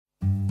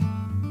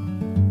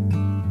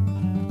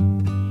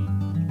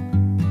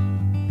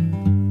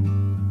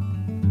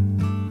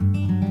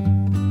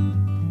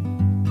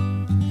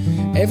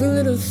Every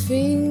little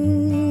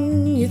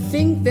thing you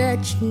think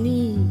that you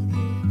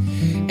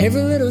need.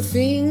 Every little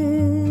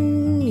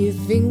thing you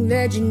think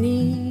that you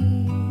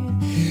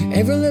need.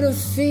 Every little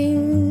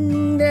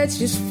thing that's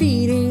just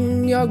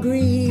feeding your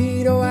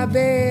greed. Oh, I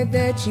bet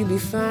that you'd be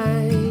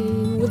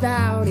fine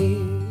without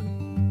it.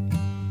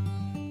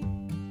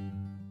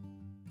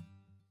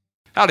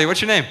 Howdy, what's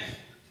your name?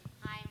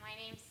 Hi, my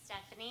name's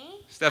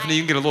Stephanie. Stephanie,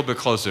 you can get a little bit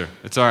closer.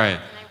 It's all right.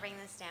 Can I bring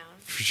this down?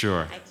 For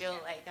sure. I feel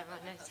like I'm on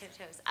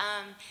tiptoes.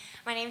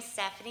 My name's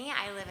Stephanie.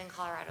 I live in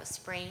Colorado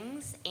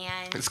Springs,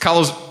 and Is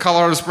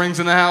Colorado Springs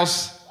in the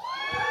house?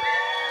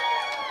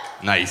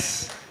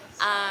 Nice.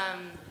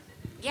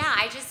 yeah,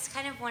 I just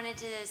kind of wanted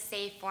to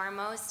say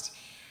foremost,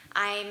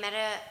 I met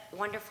a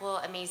wonderful,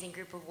 amazing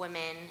group of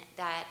women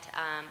that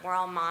we're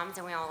all moms,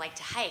 and we all like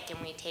to hike,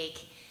 and we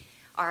take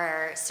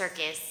our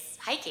circus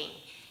hiking.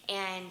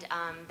 And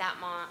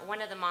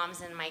one of the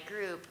moms in my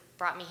group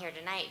brought me here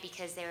tonight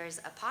because there's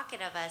a pocket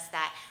of us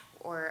that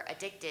were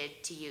addicted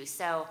to you.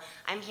 So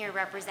I'm here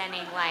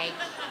representing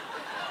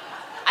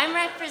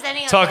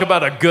Talk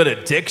about a good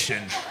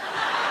addiction.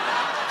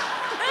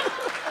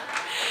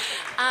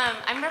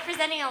 I'm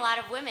representing a lot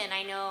of women.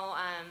 I know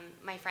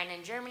my friend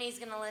in Germany is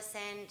going to listen.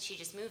 She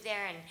just moved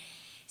there, and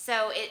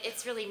so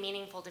it's really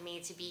meaningful to me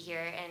to be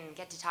here and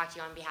get to talk to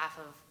you on behalf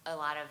of a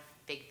lot of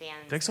big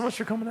fans. Thanks so much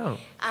for coming out.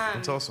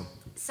 That's awesome.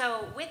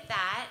 So with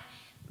that,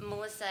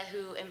 Melissa,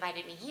 who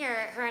invited me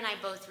here, her and I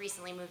both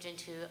recently moved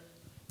into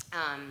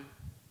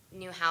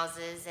new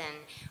houses, and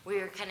we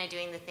were kind of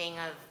doing the thing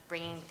of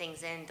bringing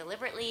things in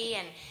deliberately,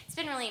 and it's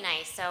been really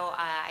nice. So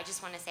I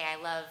just want to say I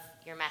love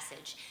your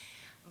message.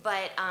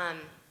 But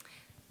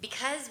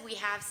because we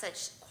have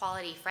such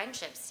quality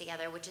friendships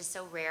together, which is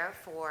so rare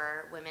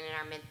for women in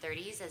our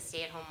mid-30s as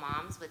stay-at-home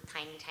moms with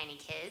tiny, tiny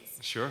kids.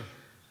 Sure.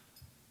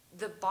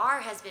 The bar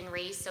has been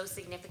raised so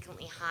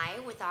significantly high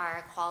with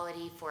our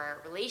quality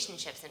for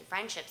relationships and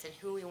friendships and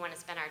who we want to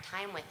spend our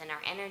time with and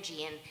our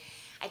energy. And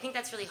I think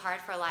that's really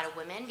hard for a lot of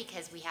women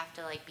because we have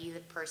to be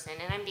the person,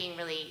 and I'm being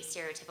really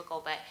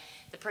stereotypical, but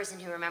the person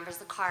who remembers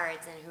the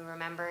cards and who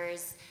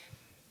remembers,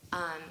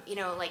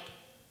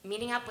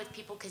 meeting up with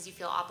people because you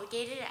feel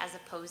obligated as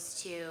opposed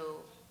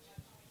to...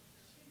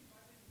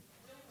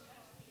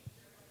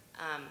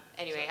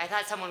 anyway, I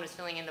thought someone was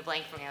filling in the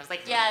blank for me. I was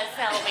like, yes,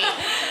 help me.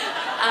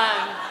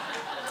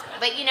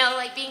 But,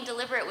 being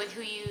deliberate with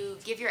who you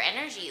give your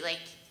energy,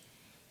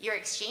 you're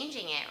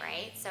exchanging it,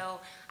 right? So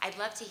I'd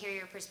love to hear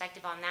your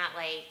perspective on that,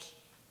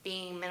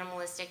 being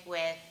minimalistic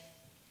with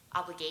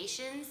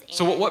obligations. And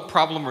So what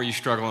problem are you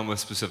struggling with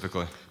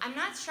specifically? I'm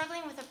not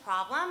struggling with a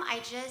problem. I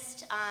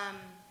just,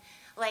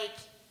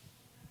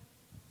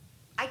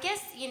 I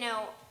guess,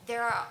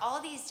 there are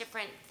all these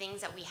different things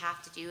that we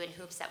have to do and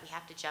hoops that we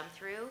have to jump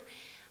through,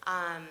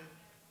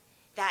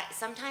 that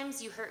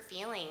sometimes you hurt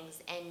feelings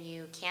and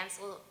you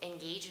cancel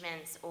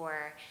engagements,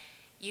 or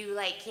you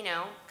let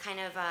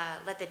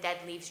the dead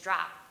leaves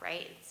drop,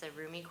 right? It's a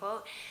Rumi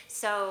quote.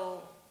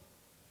 So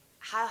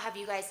how have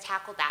you guys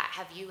tackled that?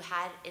 Have you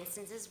had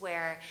instances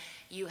where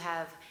you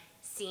have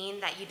seen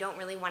that you don't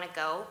really want to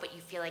go, but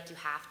you feel like you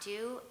have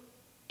to?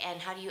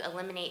 And how do you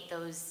eliminate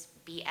those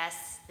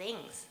BS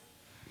things?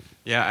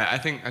 Yeah, I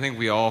think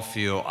we all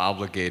feel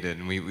obligated,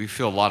 and we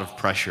feel a lot of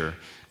pressure,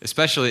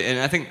 especially, and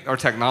I think our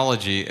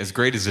technology, as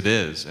great as it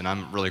is, and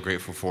I'm really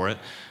grateful for it,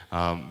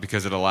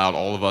 because it allowed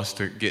all of us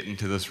to get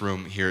into this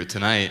room here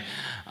tonight,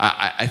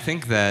 I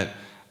think that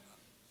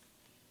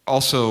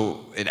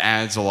also it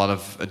adds a lot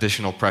of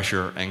additional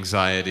pressure,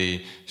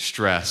 anxiety,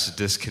 stress,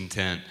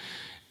 discontent.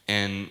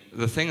 And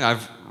the thing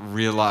I've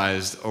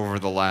realized over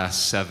the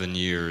last 7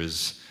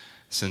 years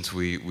since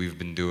we've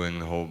been doing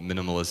the whole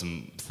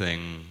minimalism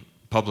thing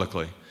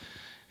publicly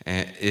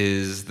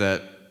is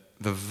that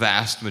the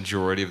vast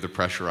majority of the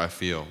pressure I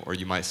feel, or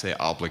you might say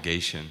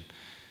obligation,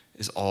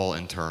 is all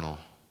internal.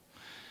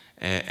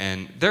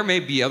 And there may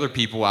be other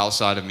people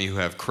outside of me who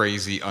have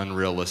crazy,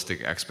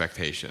 unrealistic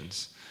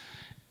expectations.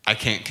 I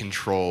can't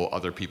control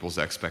other people's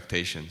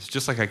expectations,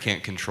 just like I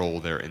can't control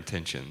their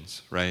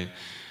intentions, right?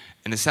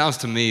 And it sounds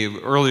to me,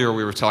 earlier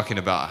we were talking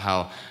about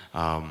how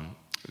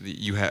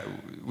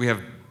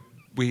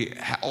we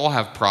all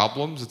have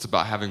problems. It's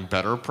about having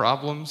better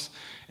problems.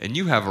 And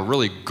you have a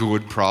really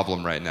good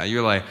problem right now.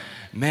 You're like,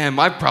 man,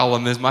 my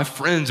problem is my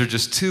friends are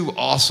just too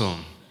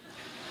awesome.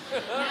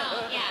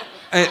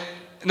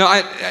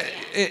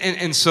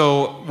 And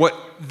so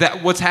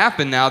what's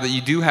happened now that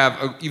you do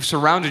you've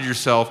surrounded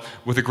yourself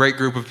with a great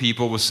group of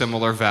people with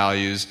similar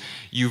values.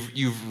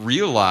 You've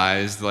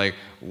realized,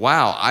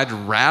 wow, I'd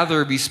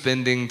rather be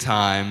spending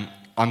time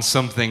on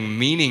something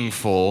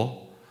meaningful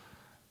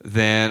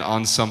than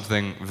on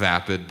something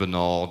vapid,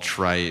 banal,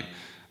 trite,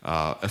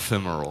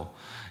 ephemeral.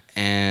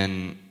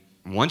 And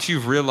once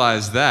you've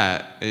realized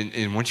that,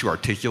 and once you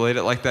articulate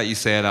it like that, you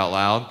say it out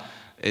loud,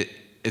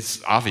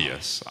 it's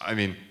obvious. I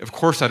mean, of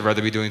course I'd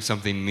rather be doing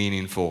something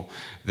meaningful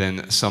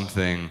than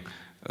something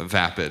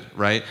vapid,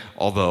 right?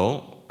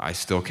 Although I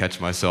still catch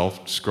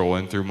myself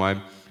scrolling through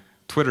my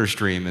Twitter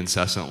stream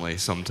incessantly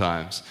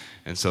sometimes.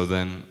 And so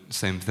then,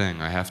 same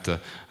thing. I have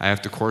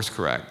to course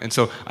correct. And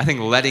so I think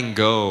letting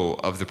go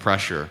of the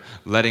pressure,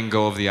 letting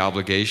go of the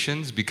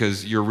obligations,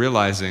 because you're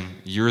realizing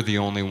you're the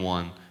only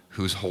one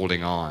who's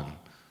holding on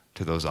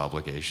to those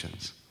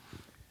obligations.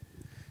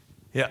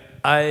 Yeah,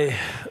 I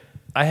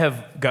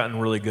have gotten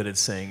really good at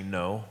saying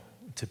no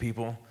to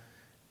people,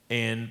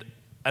 and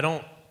I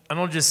don't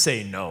just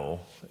say no.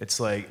 It's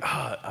like,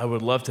 I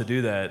would love to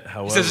do that.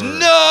 However, He says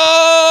no.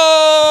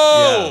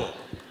 Yeah,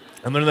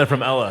 I'm learning that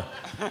from Ella.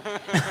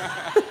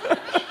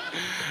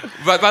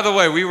 But by the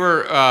way, we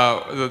were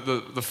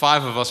the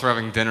five of us were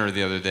having dinner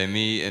the other day.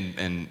 Me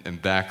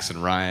and Bex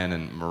and Ryan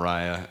and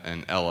Mariah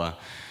and Ella,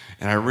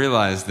 and I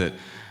realized that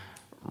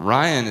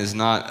Ryan is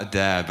not a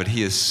dad, but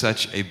he is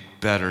such a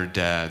better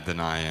dad than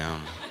I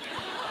am.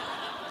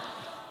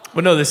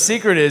 But no, the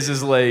secret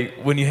is like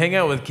when you hang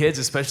out with kids,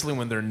 especially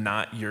when they're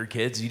not your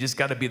kids, you just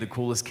got to be the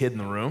coolest kid in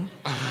the room.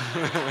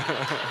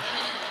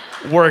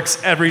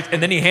 Works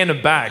and then you hand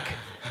them back.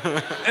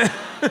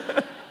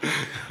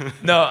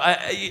 No,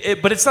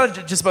 but it's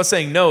not just about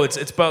saying no.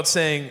 It's about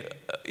saying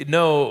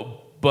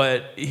no,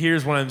 but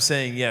here's what I'm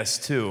saying yes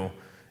to.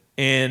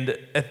 And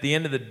at the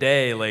end of the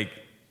day, like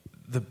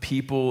the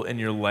people in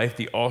your life,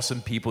 the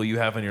awesome people you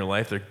have in your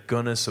life, they're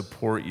gonna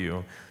support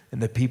you.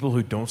 And the people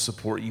who don't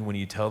support you when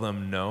you tell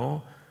them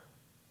no,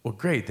 well,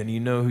 great, then you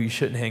know who you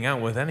shouldn't hang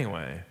out with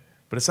anyway.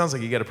 But it sounds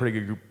like you got a pretty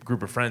good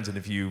group of friends, and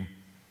if you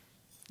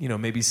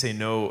maybe say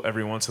no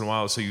every once in a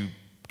while so you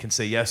can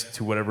say yes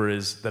to whatever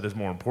that is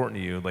more important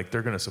to you, like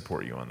they're going to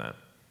support you on that.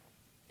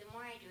 The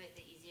more I do it,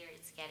 the easier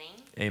it's getting.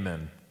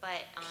 Amen.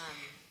 But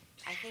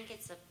I think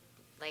it's a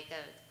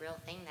real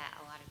thing that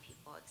a lot of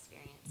people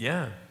experience.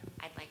 Yeah.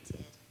 I'd like to.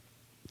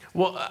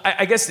 Well,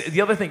 I guess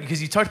the other thing,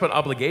 because you talked about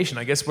obligation,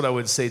 I guess what I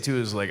would say too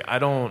is like,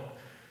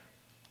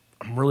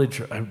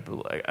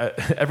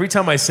 every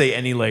time I say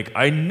any, like,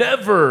 I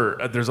never,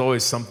 there's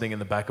always something in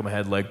the back of my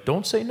head like,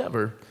 don't say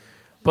never.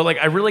 But like,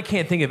 I really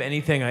can't think of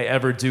anything I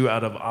ever do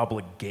out of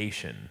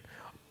obligation.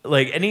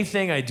 Like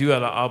anything I do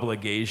out of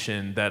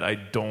obligation that I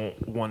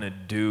don't want to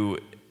do,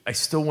 I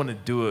still want to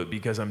do it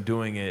because I'm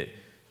doing it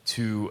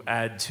to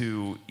add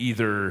to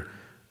either,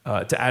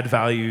 to add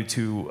value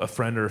to a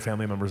friend or a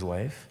family member's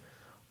life.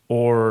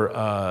 Or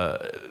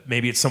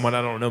maybe it's someone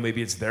I don't know,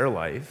 maybe it's their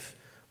life.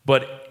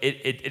 But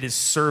it is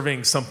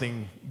serving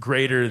something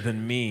greater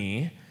than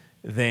me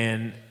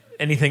than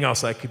anything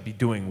else I could be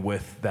doing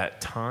with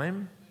that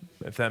time,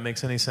 if that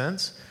makes any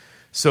sense.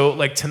 So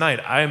like tonight,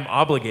 I'm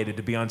obligated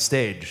to be on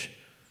stage.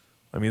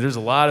 I mean, there's a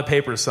lot of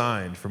papers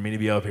signed for me to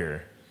be up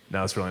here.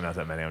 No, it's really not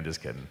that many, I'm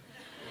just kidding.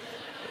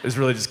 It's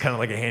really just kind of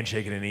like a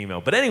handshake and an email.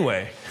 But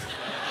anyway...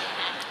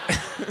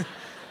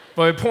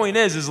 But my point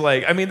is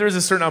like, I mean, there's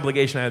a certain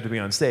obligation I have to be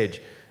on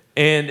stage.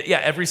 And yeah,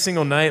 every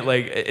single night,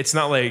 like, it's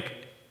not like,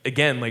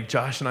 again, like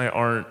Josh and I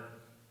aren't,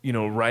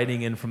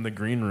 riding in from the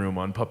green room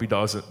on puppy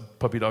dogs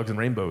and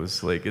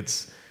rainbows. Like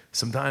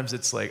sometimes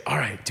it's like, all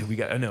right, dude, we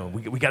got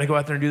to go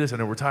out there and do this. I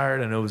know we're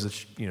tired. I know it was a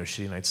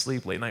shitty night's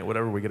sleep, late night,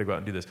 whatever. We got to go out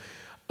and do this.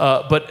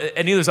 But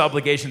any of those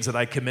obligations that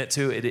I commit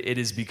to, it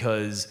is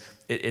because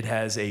it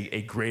has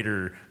a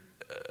greater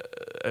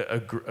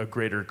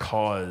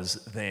cause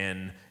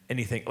than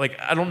anything. Like,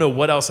 I don't know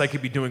what else I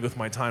could be doing with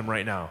my time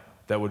right now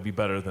that would be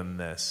better than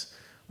this.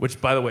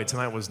 Which, by the way,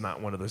 tonight was not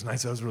one of those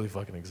nights. I was really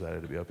fucking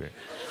excited to be up here.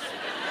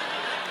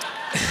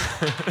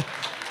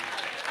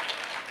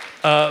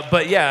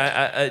 But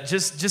yeah,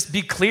 just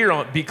be clear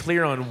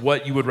on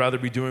what you would rather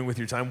be doing with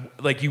your time.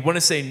 Like, you want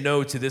to say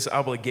no to this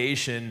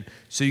obligation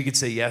so you could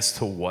say yes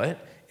to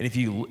what? And if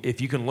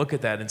you can look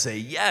at that and say,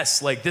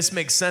 yes, like this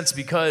makes sense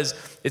because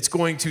it's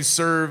going to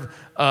serve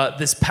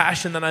this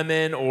passion that I'm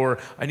in, or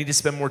I need to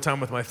spend more time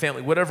with my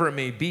family, whatever it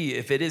may be.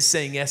 If it is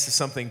saying yes to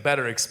something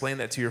better, explain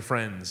that to your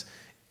friends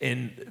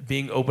and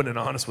being open and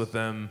honest with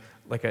them.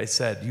 Like I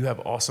said, you have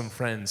awesome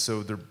friends,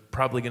 so they're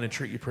probably going to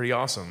treat you pretty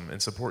awesome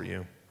and support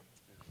you.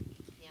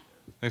 Yeah.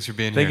 Thanks for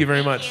being here. Thank you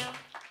very much.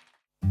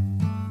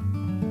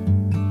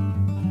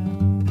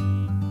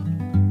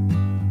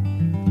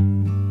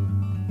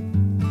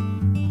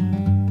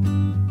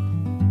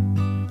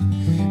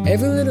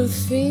 Every little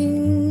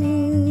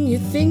thing you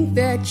think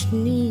that you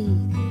need,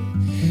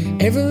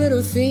 every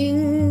little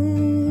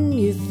thing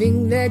you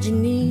think that you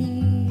need,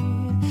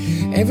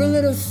 every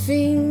little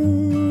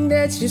thing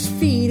that's just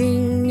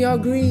feeding your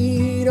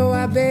greed. Oh,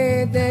 I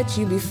bet that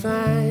you'd be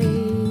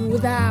fine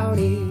without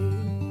it.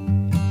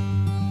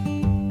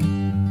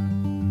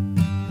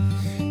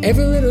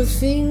 Every little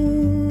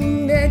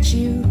thing that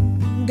you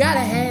gotta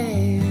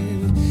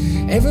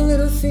have, every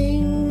little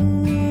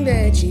thing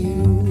that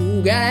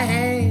you gotta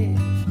have,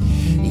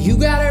 you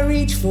gotta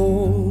reach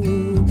for,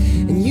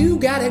 and you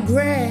gotta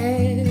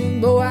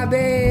grab. Oh, I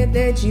bet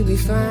that you'd be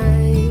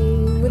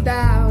fine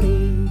without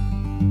it.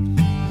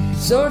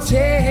 So tell